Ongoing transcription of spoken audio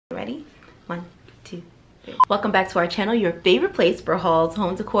ready? 1, 2, 3. Welcome back to our channel, your favorite place for hauls,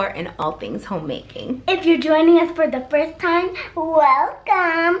 home decor, and all things homemaking. If you're joining us for the first time,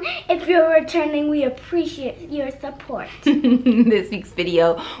 welcome. If you're returning, we appreciate your support. This week's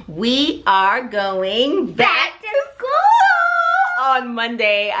video, we are going back to school on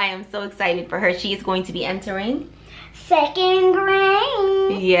Monday. I am so excited for her. She is going to be entering 2nd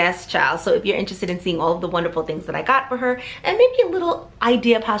grade. Yes, child. So if you're interested in seeing all of the wonderful things that I got for her and maybe a little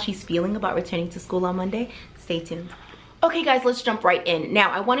idea of how she's feeling about returning to school on Monday, stay tuned. Okay guys, let's jump right in.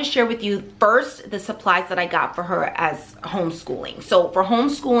 Now I want to share with you first the supplies that I got for her as homeschooling. So for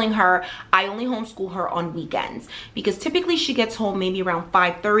homeschooling her, I only homeschool her on weekends because typically she gets home maybe around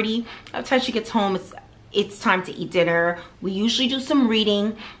 5:30. By the time she gets home, it's time to eat dinner. We usually do some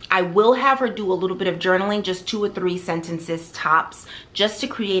reading. I will have her do a little bit of journaling, just 2 or 3 sentences tops, just to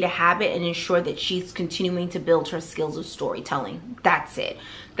create a habit and ensure that she's continuing to build her skills of storytelling. That's it.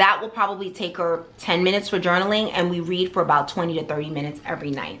 That will probably take her 10 minutes for journaling, and we read for about 20 to 30 minutes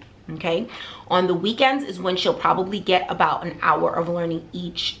every night. Okay, on the weekends is when she'll probably get about an hour of learning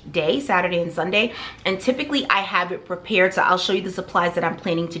each day, Saturday and Sunday. And typically I have it prepared, so I'll show you the supplies that I'm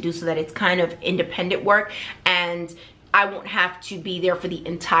planning to do so that it's kind of independent work and I won't have to be there for the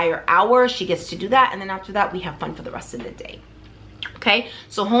entire hour. She gets to do that, and then after that we have fun for the rest of the day. Okay,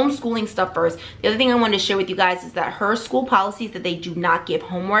 so homeschooling stuff first. The other thing I wanted to share with you guys is that her school policies that they do not give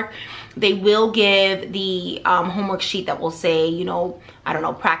homework. They will give the homework sheet that will say, you know, I don't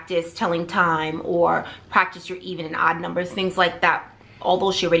know, practice telling time or practice your even and odd numbers, things like that.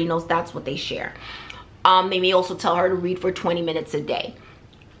 Although she already knows that's what they share. They may also tell her to read for 20 minutes a day.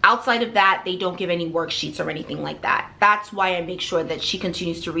 Outside of that, they don't give any worksheets or anything like that. That's why I make sure that she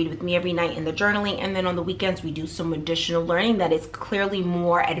continues to read with me every night in the journaling, and then on the weekends we do some additional learning that is clearly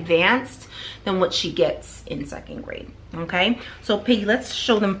more advanced than what she gets in 2nd grade. Okay, so Piggy, let's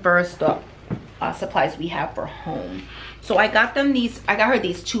show them first the supplies we have for home. So I got her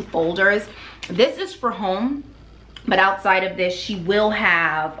these 2 folders. This is for home, but outside of this she will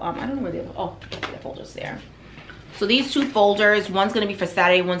have I don't know where they are. Oh, the folders there. So these 2 folders, one's going to be for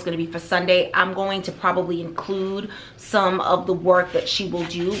Saturday, one's going to be for Sunday. I'm going to probably include some of the work that she will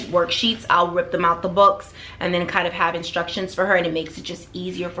do, worksheets. I'll rip them out the books and then kind of have instructions for her, and it makes it just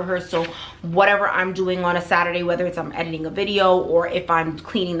easier for her. So whatever I'm doing on a Saturday, whether it's I'm editing a video or if I'm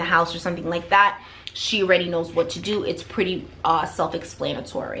cleaning the house or something like that, she already knows what to do. It's pretty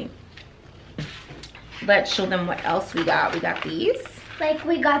self-explanatory. Let's show them what else we got. We got these. Like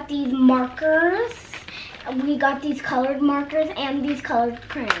we got these markers. We got these colored markers and these colored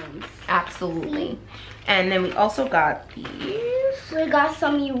crayons. Absolutely. And then we also got these. We got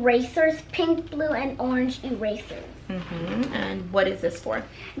some erasers, pink, blue, and orange erasers. And what is this for?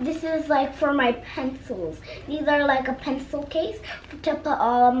 This is like for my pencils. These are like a pencil case to put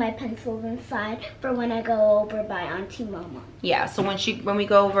all of my pencils inside for when I go over by Auntie Mama. Yeah, so when we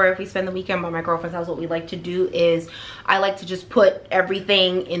go over, if we spend the weekend by my girlfriend's house, what we like to do is I like to just put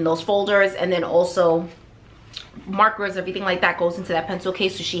everything in those folders, and then also markers, everything like that goes into that pencil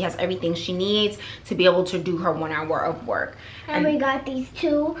case, so she has everything she needs to be able to do her 1 hour of work. And we got these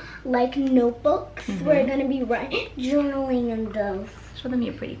 2 like notebooks. We're gonna be journaling in those. Show them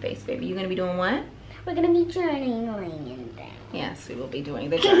your pretty face, baby. You're gonna be doing what? We're gonna be journaling in them. Yes, we will be doing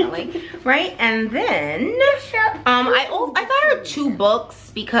the journaling. Right? And then I got her 2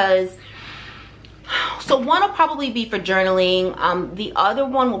 books because so one will probably be for journaling. The other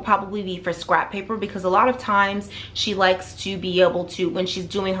one will probably be for scrap paper, because a lot of times she likes to be able to, when she's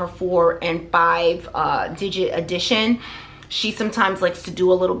doing her 4 and 5 digit addition, she sometimes likes to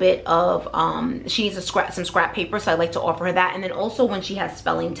do a little bit of, she needs some scrap paper, so I like to offer her that. And then also when she has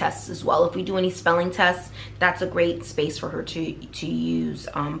spelling tests as well, if we do any spelling tests, that's a great space for her to use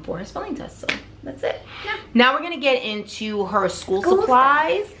for her spelling tests. So that's it. Yeah. Now we're gonna get into her school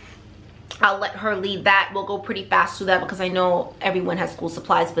supplies. I'll let her lead that. We'll go pretty fast through that because I know everyone has school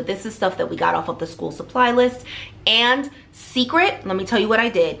supplies, but this is stuff that we got off of the school supply list. And secret, let me tell you what I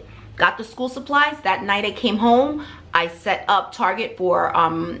did. Got the school supplies. That night I came home, I set up Target for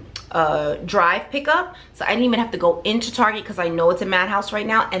drive pickup, so I didn't even have to go into Target because I know it's a madhouse right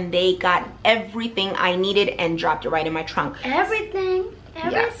now, and they got everything I needed and dropped it right in my trunk. Everything,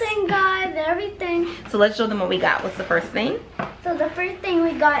 yes. Guys, everything. So let's show them what we got. What's the first thing? So the first thing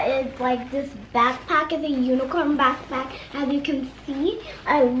we got is like this backpack. It's a unicorn backpack. As you can see,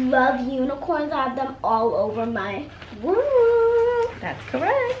 I love unicorns. I have them all over my room. That's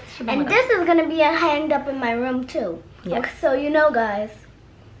correct. And this is gonna be hanged up in my room too. Yes. Like, so you know, guys.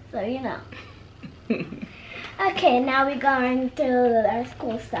 So you know. Okay, now we're going to our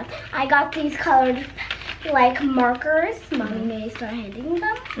school stuff. I got these colored like markers. Mommy may start handing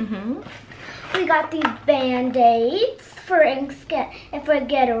them. Mm-hmm. We got these Band-Aids for if I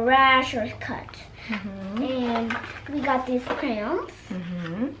get a rash or a cut. Mm-hmm. And we got these crayons.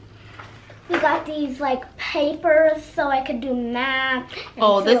 Mm-hmm. We got these like papers so I could do math.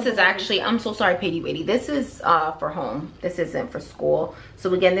 Oh, this is actually, I'm so sorry, Patty Witty. This is for home. This isn't for school.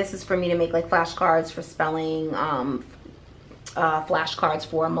 So again, this is for me to make like flashcards for spelling, flashcards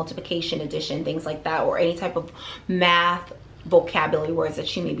for multiplication, addition, things like that, or any type of math vocabulary words that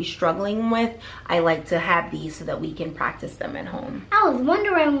she may be struggling with. I like to have these so that we can practice them at home. I was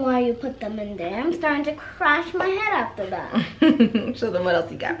wondering why you put them in there. I'm starting to crash my head after that. So then what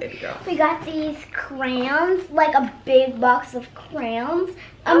else you got, baby girl? We got these crayons, like a big box of crayons.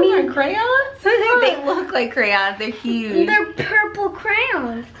 I mean, crayons? They look like crayons. They're huge. They're purple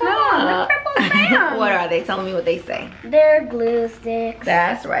crayons. Come on, they're purple crayons. What are they? Tell me what they say. They're glue sticks.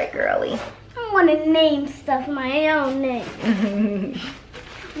 That's right, girly. I want to name stuff my own name.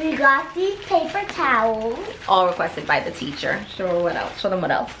 We got these paper towels. All requested by the teacher. Show what else? Show them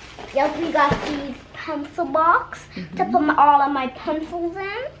what else. Yep, we got these pencil box to put all of my pencils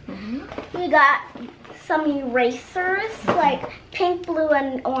in. We got some erasers, like pink, blue,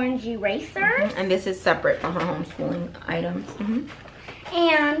 and orange erasers. And this is separate from her homeschooling items.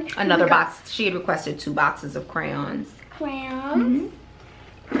 And another box. She had requested 2 boxes of crayons. Crayons.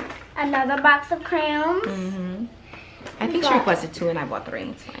 Another box of crayons. I think she requested 2 and I bought 3.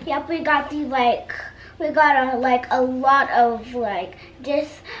 It's fine. Yep, we got these we got a lot of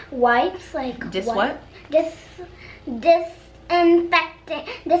just wipes,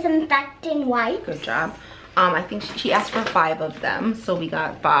 disinfecting wipes. Good job. I think she asked for 5 of them, so we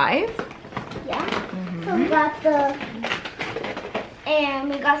got 5. Yeah. So we got and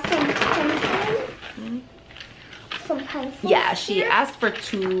we got some pencils. Some pencils. Yeah, she asked for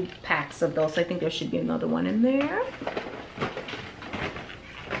 2 packs of those, so I think there should be another one in there.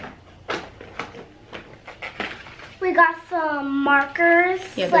 We got some markers.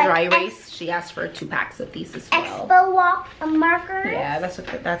 Yeah, the dry erase. She asked for 2 packs of these as well. Expo markers. Yeah, that's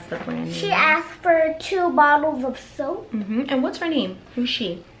the plan. She asked for 2 bottles of soap. And what's her name? Who's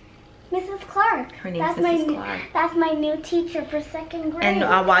she? Mrs. Clark. Her name's Mrs. Clark. That's my new teacher for 2nd grade. And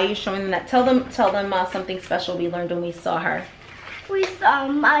while you're showing them that, tell them something special we learned when we saw her.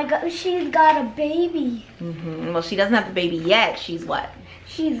 She's got a baby. Well, she doesn't have the baby yet. She's what?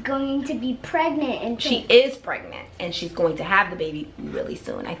 She's going to be pregnant. And she is pregnant, and she's going to have the baby really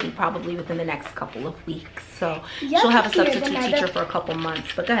soon. I think probably within the next couple of weeks. So she'll have a substitute teacher for a couple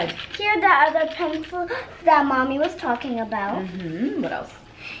months. But go ahead. Here are the other pencils that Mommy was talking about. What else?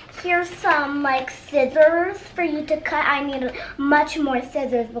 Here's some scissors for you to cut. I need much more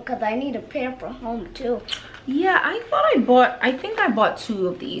scissors because I need a pair for home too. Yeah, I think I bought 2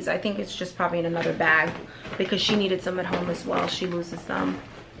 of these. I think it's just probably in another bag because she needed some at home as well. She loses some.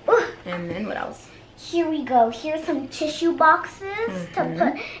 And then what else? Here we go. Here's some tissue boxes to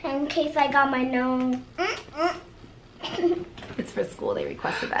put in case I got my nose. It's for school. They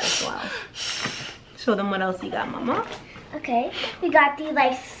requested that as well. Show them what else you got, Mama. Okay, we got these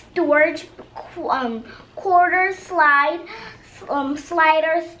storage quarter slide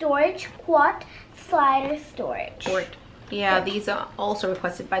slider storage quart slider storage. Yeah, these are also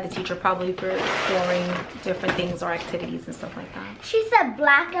requested by the teacher, probably for storing different things or activities and stuff like that. She said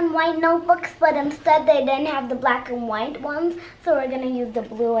black and white notebooks, but instead they didn't have the black and white ones, so we're gonna use the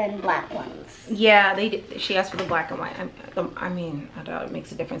blue and black ones. Yeah, they did. She asked for the black and white. I mean, I don't know, it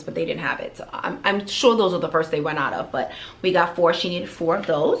makes a difference, but they didn't have it. So I'm sure those are the first they went out of, but we got 4. She needed 4 of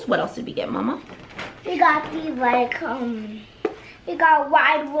those. What else did we get, Mama? We got these we got a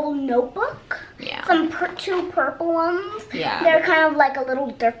wide rule notebook. Yeah. Some 2 purple ones. Yeah. They're kind of a little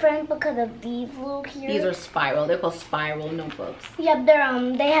different because of these little here. These are spiral. They're called spiral notebooks. Yep,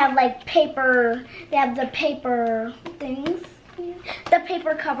 they have paper. They have the paper things. The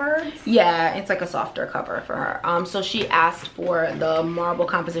paper covers. Yeah, it's like a softer cover for her. So she asked for the marble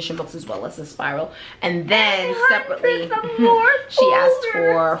composition books as well as the spiral. And then separately, she asked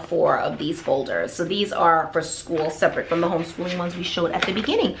for 4 of these folders. So these are for school, separate from the homeschooling ones we showed at the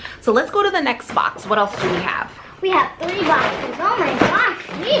beginning. So let's go to the next box. What else do we have? We have 3 boxes. Oh my gosh,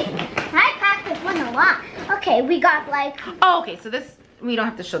 I packed this one a lot. Okay, we got Oh, okay, so this, we don't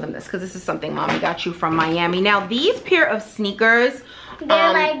have to show them this because this is something Mommy got you from Miami. Now these pair of sneakers,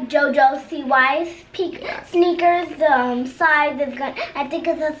 they're JoJo CY sneakers. The size is I think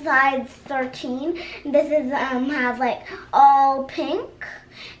it's a size 13. This is has all pink,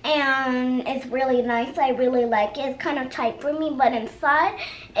 and it's really nice. I really like it. It's kind of tight for me, but inside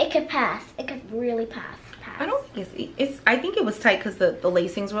it could pass. It could really pass. I don't think it's I think it was tight because the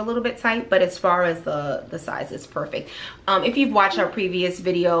lacings were a little bit tight, but as far as the size, it's perfect. If you've watched our previous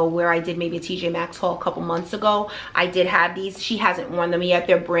video where I did maybe a TJ Maxx haul a couple months ago, I did have these. She hasn't worn them yet.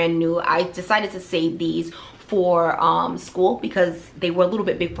 They're brand new. I decided to save these for school because they were a little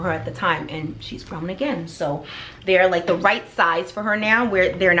bit big for her at the time, and she's grown again, so they're like the right size for her now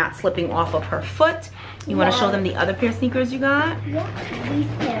where they're not slipping off of her foot. You want to show them the other pair of sneakers you got? Yeah, these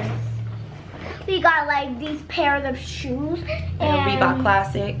pairs. We got like these pairs of shoes and Reebok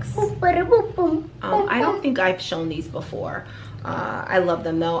Classics. I don't think I've shown these before. I love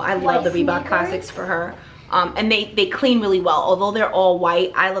them though. I love the Reebok Classics for her. And they clean really well. Although they're all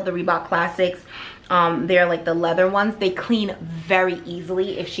white, I love the Reebok Classics. They're like the leather ones. They clean very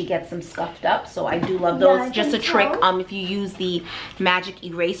easily if she gets them scuffed up, so I do love those. Yeah, just a trick, if you use the magic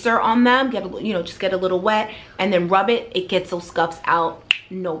eraser on them, get just get a little wet and then rub it, it gets those scuffs out,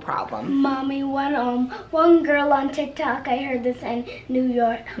 no problem. Mommy, one girl on TikTok, I heard this in New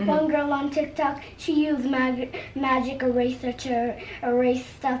York. One girl on TikTok, she used magic eraser to erase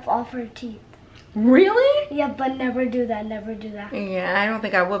stuff off her teeth. Really? Yeah, but never do that, never do that. Yeah, I don't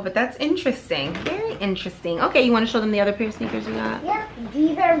think I would, but that's interesting. Very interesting. Okay, you want to show them the other pair of sneakers you got? Yeah,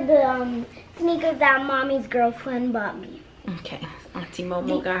 these are the sneakers that Mommy's girlfriend bought me. Okay, Auntie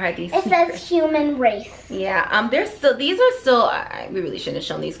Momo got her these sneakers. It says human race. Yeah, these are still, we really shouldn't have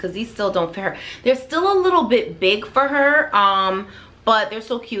shown these because these still don't fit her. They're still a little bit big for her, but they're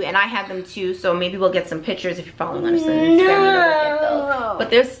so cute, and I had them too, so maybe we'll get some pictures if you're following us on Instagram. No.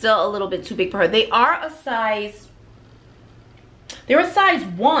 But they're still a little bit too big for her. They are a size, they're a size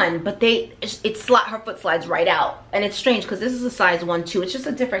 1, but her foot slides right out, and it's strange because this is a size 1 too. It's just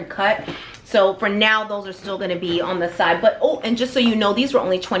a different cut. So for now, those are still going to be on the side. But oh, and just so you know, these were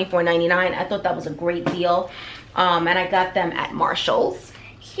only $24.99. I thought that was a great deal, and I got them at Marshall's.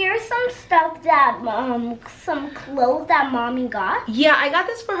 Here's some stuff that, some clothes that Mommy got. Yeah, I got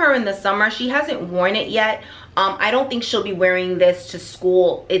this for her in the summer. She hasn't worn it yet. I don't think she'll be wearing this to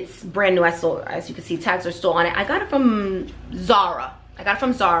school. It's brand new. As you can see, tags are still on it. I got it from Zara.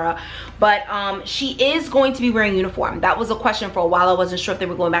 But she is going to be wearing uniform. That was a question for a while. I wasn't sure if they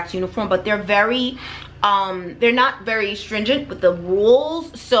were going back to uniform, but they're not very stringent with the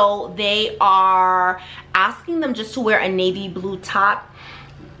rules. So they are asking them just to wear a navy blue top.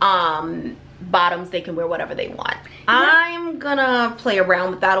 Bottoms, they can wear whatever they want. Yeah. I'm gonna play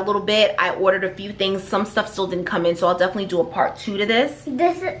around with that a little bit. I ordered a few things. Some stuff still didn't come in, so I'll definitely do a part 2 to this.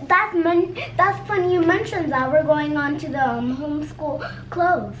 That's funny you mentioned that. We're going on to the homeschool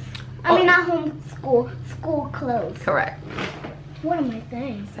clothes. I mean, not homeschool, school clothes. Correct. What am I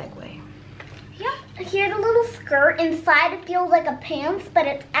saying? Segue. Yeah. Here's a little skirt. Inside it feels like a pants, but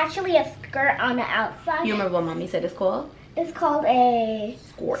it's actually a skirt on the outside. You remember what Mommy said it's called? It's called a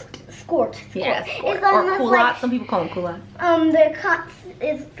skirt. Yeah, skirt. Or culotte. Some people call them culottes. The cut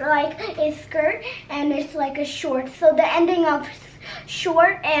is like a skirt, and it's like a short. So the ending of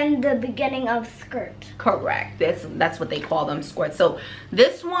short and the beginning of skirt. Correct. That's what they call them, skirts. So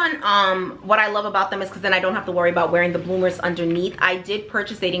this one, what I love about them is because then I don't have to worry about wearing the bloomers underneath. I did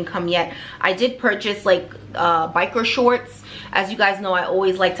purchase, they didn't come yet, I did purchase like biker shorts. As you guys know, I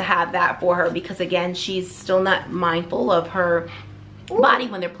always like to have that for her because again, she's still not mindful of her body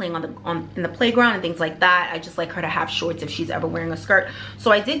when they're playing in the playground and things like that. I just like her to have shorts if she's ever wearing a skirt.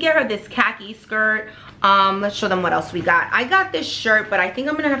 So I did get her this khaki skirt. Let's show them what else we got. I got this shirt, but I think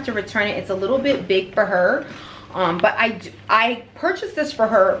I'm gonna have to return it. It's a little bit big for her, but I purchased this for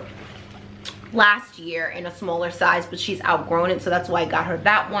her last year in a smaller size, but she's outgrown it, so that's why I got her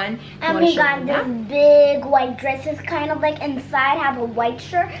that one. And we got this big white dress. It's kind of like inside have a white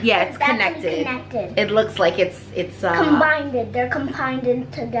shirt. Yeah, it's connected. It looks like it's combined. They're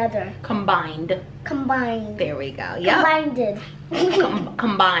combined together. Combined. There we go. Yeah.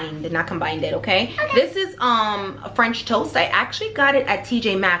 Combined, not combined it, okay? This is a French toast. I actually got it at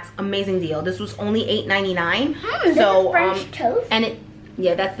TJ Maxx. Amazing deal. This was only $8.99. So this is French toast? And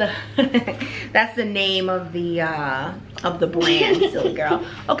yeah, that's the that's the name of the brand, silly girl.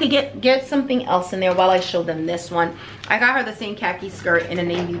 Okay, get something else in there while I show them this one. I got her the same khaki skirt in a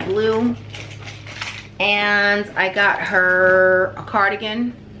navy blue, and I got her a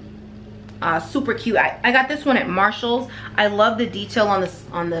cardigan. Super cute. I got this one at Marshall's. I love the detail on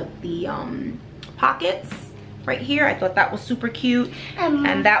the pockets right here. I thought that was super cute.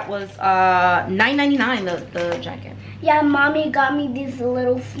 And that was $9.99 the jacket. Yeah, Mommy got me this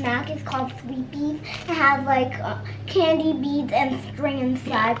little snack. It's called Sweet Bees. It has like candy beads and string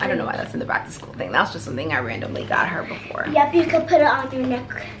inside. Yeah, I don't know why that's in the back to school thing. That was just something I randomly got her before. Yep, you could put it on your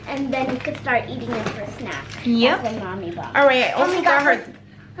neck and then you could start eating it for a snack. Yep. That's what Mommy bought. All right, I also got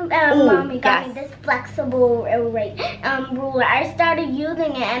her. Mommy got me this flexible ruler. I started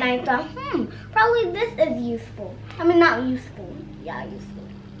using it and I thought, probably this is useful. I mean, not useful. Yeah, useful.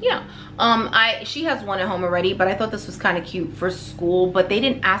 Yeah. She has one at home already, but I thought this was kind of cute for school, but they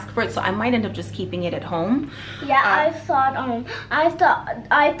didn't ask for it, so I might end up just keeping it at home. Yeah, I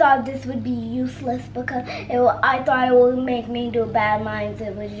thought this would be useless because I thought it would make me do bad lines.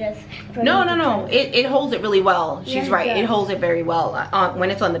 It was just for no. It holds it really well. She's right. It It holds it very well.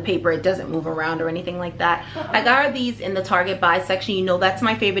 When it's on the paper, it doesn't move around or anything like that. I got her these in the Target buy section. You know that's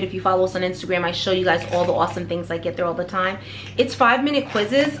my favorite. If you follow us on Instagram, I show you guys all the awesome things I get there all the time. It's 5-minute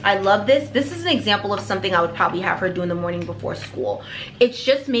quizzes. I love this. This is an example of something I would probably have her do in the morning before school. It's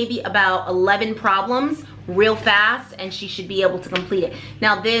just maybe about 11 problems real fast, and she should be able to complete it.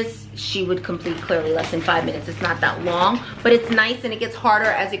 Now this she would complete clearly less than 5 minutes. It's not that long, but it's nice and it gets harder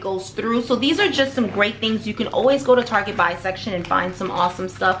as it goes through. So these are just some great things. You can always go to Target buy section and find some awesome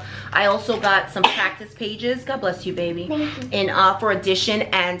stuff. I also got some practice pages. God bless you, baby. Thank you. For addition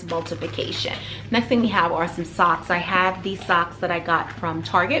and multiplication. Next thing we have are some socks. I have these socks that I got from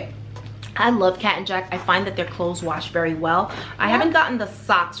Target. I love Cat and Jack. I find that their clothes wash very well. I haven't gotten the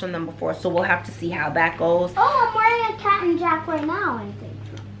socks from them before, so we'll have to see how that goes. Oh, I'm wearing a Cat and Jack right now, I think.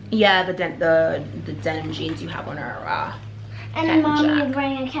 Yeah, the denim jeans you have on are and Mommy is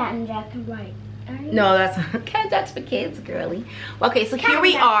wearing a Cat and Jack, right? No, that's Cat and Jack's for kids, girly. Okay, so here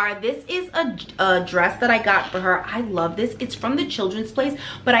we are. This is a dress that I got for her. I love this. It's from the children's place,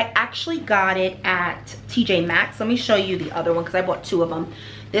 but I actually got it at TJ Maxx. Let me show you the other one because I bought 2 of them.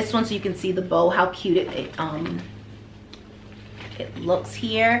 This one so you can see the bow, how cute it looks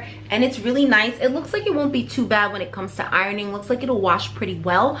here, and it's really nice. It looks like it won't be too bad when it comes to ironing. Looks like it'll wash pretty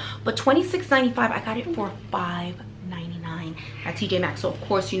well, but $26.95. I got it for $5.99 at TJ Maxx. So of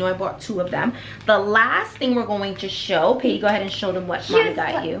course, you know I bought 2 of them. The last thing we're going to show, Peggy, go ahead and show them what Mommy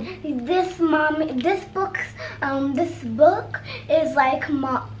got you. This book is like,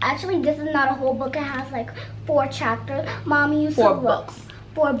 actually this is not a whole book. It has like 4 chapters. Mommy used 4 books.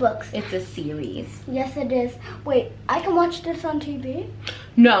 4 books. It's a series. Yes, it is. Wait, I can watch this on TV?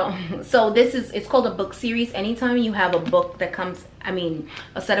 No. So it's called a book series. Anytime you have a book that comes,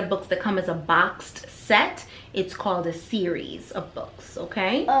 a set of books that come as a boxed set, it's called a series of books,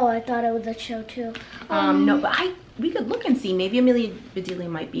 okay? Oh, I thought it was a show too. No, but we could look and see. Maybe Amelia Bedelia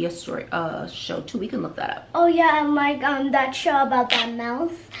might be a show too. We can look that up. Oh yeah, and like that show about that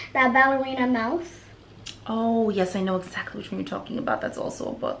mouse, that ballerina mouse. Oh, yes, I know exactly which one you're talking about. That's also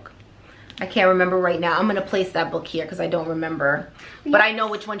a book. I can't remember right now. I'm going to place that book here because I don't remember. But I know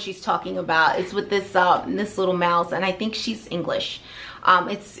which one she's talking about. It's with this this little mouse, and I think she's English.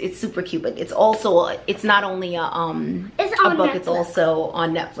 It's super cute, but it's not only a book, it's also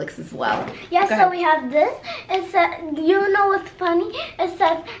on Netflix as well. Yeah, so we have this. It says, you know what's funny? It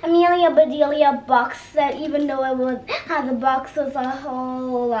says Amelia Bedelia box set, even though it has a box, there's a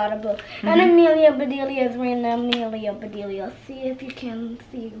whole lot of books. And Amelia Bedelia is reading Amelia Bedelia. See if you can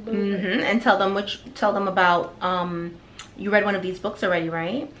see. And tell them about you read one of these books already,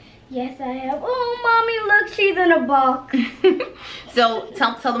 right? Yes, I have. Oh, Mommy, look, she's in a box. So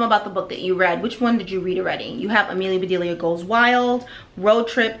tell them about the book that you read. Which one did you read already? You have Amelia Bedelia Goes Wild, Road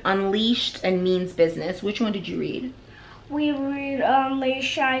Trip, Unleashed, and Means Business. Which one did you read? We read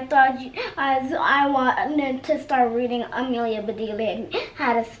Unleashed. I thought I wanted to start reading Amelia Bedelia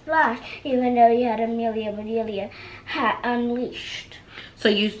Had a Splash, even though you had Amelia Bedelia Had Unleashed. So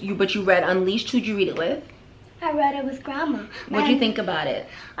you read Unleashed. Who'd you read it with? I read it with Grandma. What'd you think about it?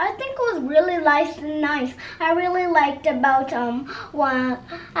 I think it was really nice and nice. I really liked about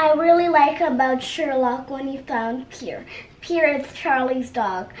Sherlock when he found Pierre. Pierre is Charlie's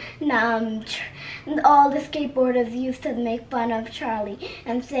dog. Now, all the skateboarders used to make fun of Charlie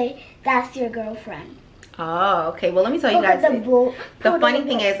and say, "That's your girlfriend." Oh, okay. Well, let me tell you guys. The funny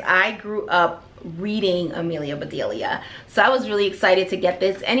thing is, I grew up reading Amelia Bedelia, so I was really excited to get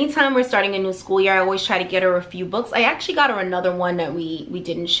this. Anytime we're starting a new school year, I always try to get her a few books. I actually got her another one that we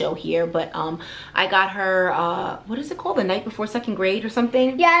didn't show here, but I got her what is it called, The Night Before Second Grade or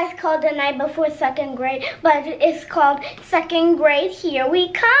something? Yeah, it's called The Night Before Second Grade, but it's called Second Grade Here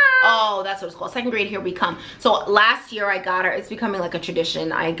We Come. Oh, that's what it's called, Second Grade Here We Come. So last year I got her, it's becoming like a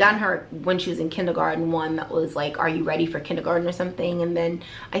tradition. I got her when she was in kindergarten, one that was like, Are You Ready for Kindergarten or something, and then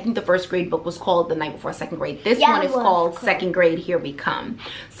I think the first grade book was called The Night Before Second Grade. This one is called Second Grade Here We Come.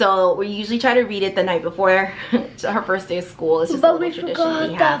 So we usually try to read it the night before her first day of school. It's just a little tradition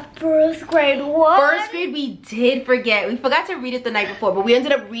we have. That first grade one. First grade we did forget. We forgot to read it the night before, but we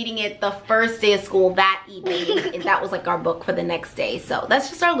ended up reading it the first day of school that evening, and that was like our book for the next day. So that's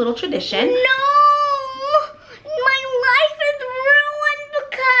just our little tradition. No! My life is ruined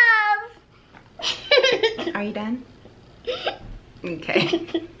because again? Okay.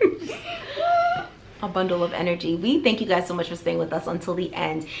 A bundle of energy. We thank you guys so much for staying with us until the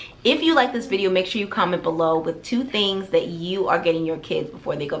end. If you like this video, make sure you comment below with 2 things that you are getting your kids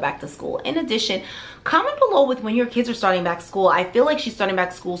before they go back to school. In addition, comment below with when your kids are starting back school. I feel like she's starting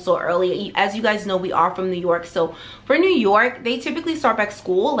back school so early. As you guys know, we are from New York. So for New York, they typically start back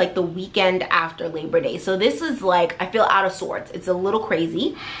school like the weekend after Labor Day. So this is like, I feel out of sorts. It's a little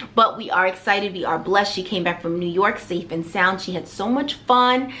crazy, but we are excited. We are blessed. She came back from New York safe and sound. She had so much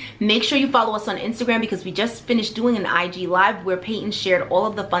fun. Make sure you follow us on Instagram, because we just finished doing an IG live where Peyton shared all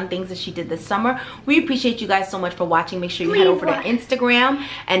of the fun things that she did this summer. We appreciate you guys so much for watching. Make sure you head over to Instagram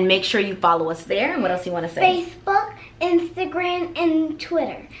and make sure you follow us there. And what else you want to say? Facebook, Instagram, and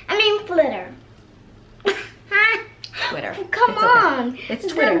Twitter. I mean Flitter. Twitter. Come on. Okay. It's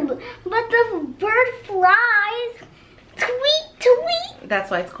Twitter. But the bird flies. Tweet.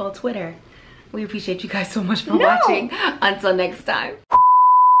 That's why it's called Twitter. We appreciate you guys so much for watching. Until next time.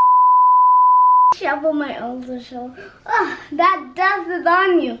 Shovel my own show. Oh, that dust is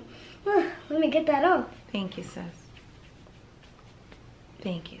on you. Let me get that off. Thank you, sis.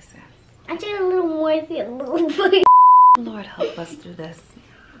 Thank you, sis. I need a little moisty, a little bit. Lord help us through this.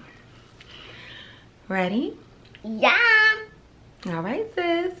 Ready? Yeah. All right,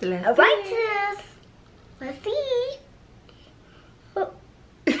 sis. Let's All see. right, sis. Let's see.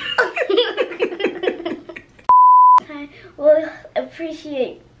 I will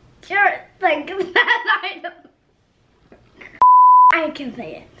appreciate your like that item. I can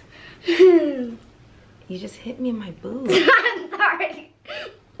say it. You just hit me in my boob. I'm sorry.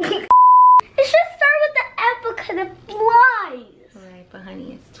 It should start with the F because it flies. All right, but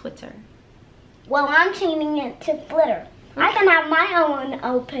honey, it's Twitter. Well, I'm changing it to Flitter. Okay. I can have my own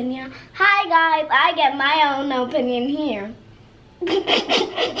opinion. Hi guys, I get my own opinion here.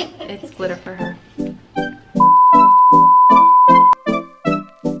 It's Flitter for her.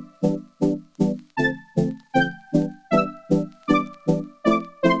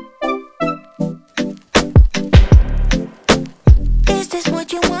 Is this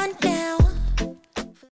what you want?